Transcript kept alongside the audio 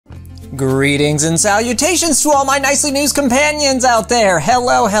Greetings and salutations to all my nicely news companions out there.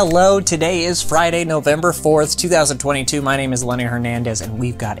 Hello, hello. Today is Friday, November 4th, 2022. My name is Lenny Hernandez, and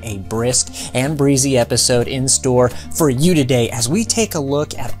we've got a brisk and breezy episode in store for you today as we take a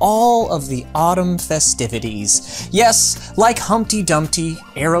look at all of the autumn festivities. Yes, like Humpty Dumpty,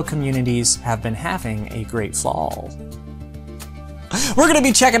 Aero communities have been having a great fall. We're going to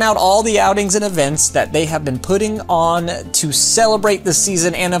be checking out all the outings and events that they have been putting on to celebrate the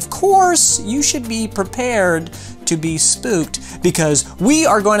season, and of course, you should be prepared to be spooked because we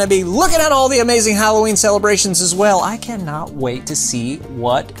are going to be looking at all the amazing Halloween celebrations as well. I cannot wait to see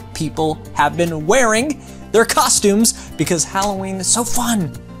what people have been wearing, their costumes, because Halloween is so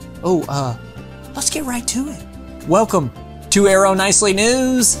fun. Oh, let's get right to it. Welcome to Aero Nicely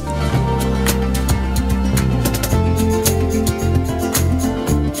News.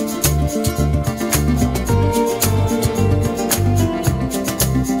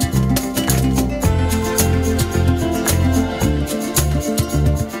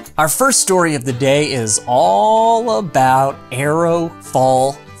 Our first story of the day is all about Aero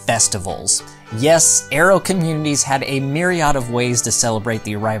Fall Festivals. Yes, Aero communities had a myriad of ways to celebrate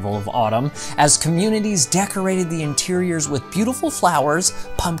the arrival of autumn, as communities decorated the interiors with beautiful flowers,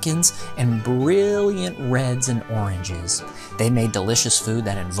 pumpkins, and brilliant reds and oranges. They made delicious food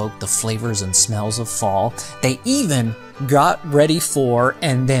that invoked the flavors and smells of fall. They even got ready for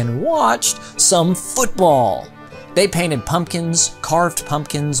and then watched some football. They painted pumpkins, carved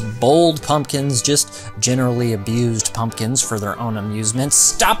pumpkins, bold pumpkins, just generally abused pumpkins for their own amusement.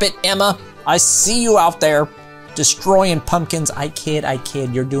 Stop it, Emma! I see you out there destroying pumpkins. I kid,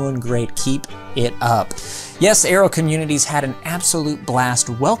 you're doing great. Keep it up. Yes, Aero communities had an absolute blast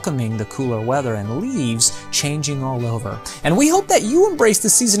welcoming the cooler weather and leaves changing all over. And we hope that you embrace the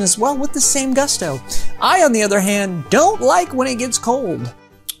season as well with the same gusto. I, on the other hand, don't like when it gets cold.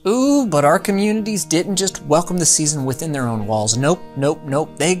 Ooh, but our communities didn't just welcome the season within their own walls. Nope.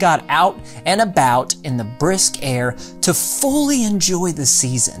 They got out and about in the brisk air to fully enjoy the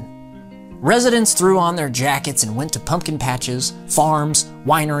season. Residents threw on their jackets and went to pumpkin patches, farms,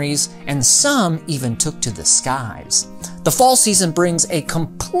 wineries, and some even took to the skies. The fall season brings a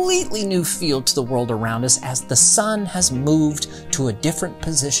completely new feel to the world around us as the sun has moved to a different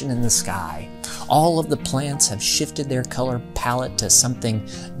position in the sky. All of the plants have shifted their color palette to something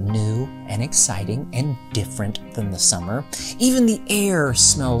new and exciting and different than the summer. Even the air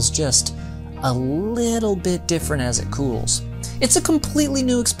smells just a little bit different as it cools. It's a completely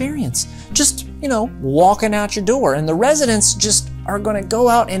new experience. Just, walking out your door, and the residents just are going to go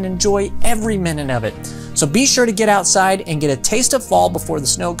out and enjoy every minute of it. So be sure to get outside and get a taste of fall before the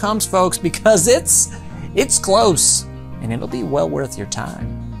snow comes, folks, because it's close and it'll be well worth your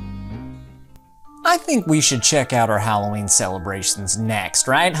time. I think we should check out our Halloween celebrations next,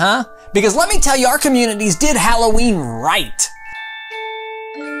 right, huh? Because let me tell you, our communities did Halloween right.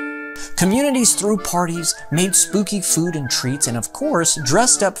 Communities threw parties, made spooky food and treats, and of course,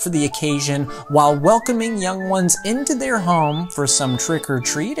 dressed up for the occasion while welcoming young ones into their home for some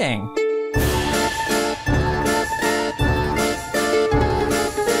trick-or-treating.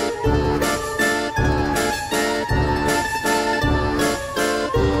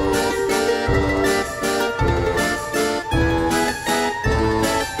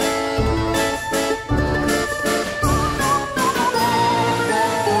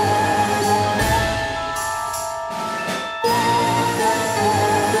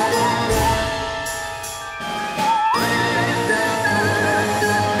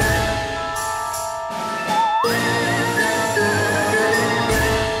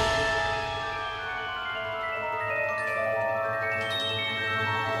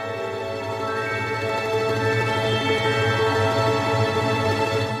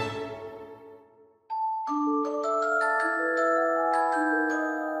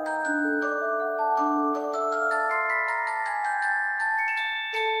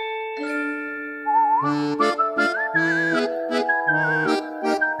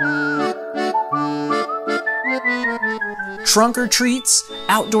 Trunk or treats,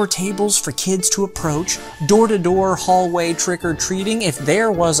 outdoor tables for kids to approach, door-to-door hallway trick-or-treating. If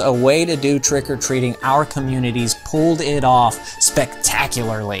there was a way to do trick-or-treating, our communities pulled it off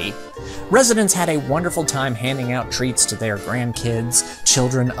spectacularly. Residents had a wonderful time handing out treats to their grandkids,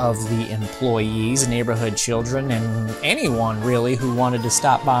 children of the employees, neighborhood children, and anyone really who wanted to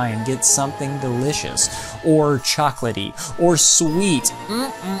stop by and get something delicious, or chocolatey, or sweet.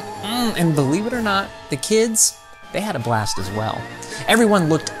 And believe it or not, the kids, they had a blast as well. Everyone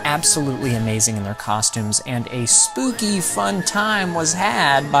looked absolutely amazing in their costumes, and a spooky, fun time was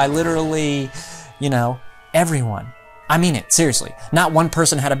had by literally, everyone. I mean it, seriously. Not one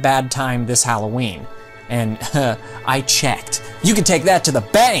person had a bad time this Halloween. And I checked. You can take that to the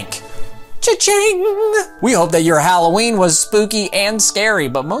bank. Cha-ching! We hope that your Halloween was spooky and scary,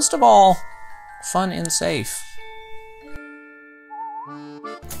 but most of all, fun and safe.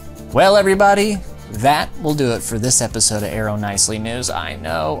 Well, everybody, that will do it for this episode of Arrow Nicely News. I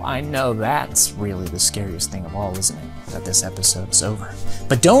know, that's really the scariest thing of all, isn't it? That this episode's over.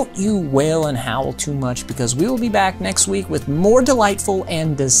 But don't you wail and howl too much, because we will be back next week with more delightful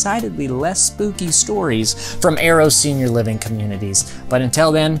and decidedly less spooky stories from Arrow's senior living communities. But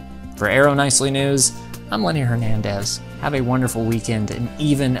until then, for Arrow Nicely News, I'm Lenny Hernandez. Have a wonderful weekend, an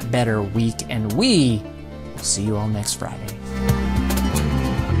even better week, and we will see you all next Friday.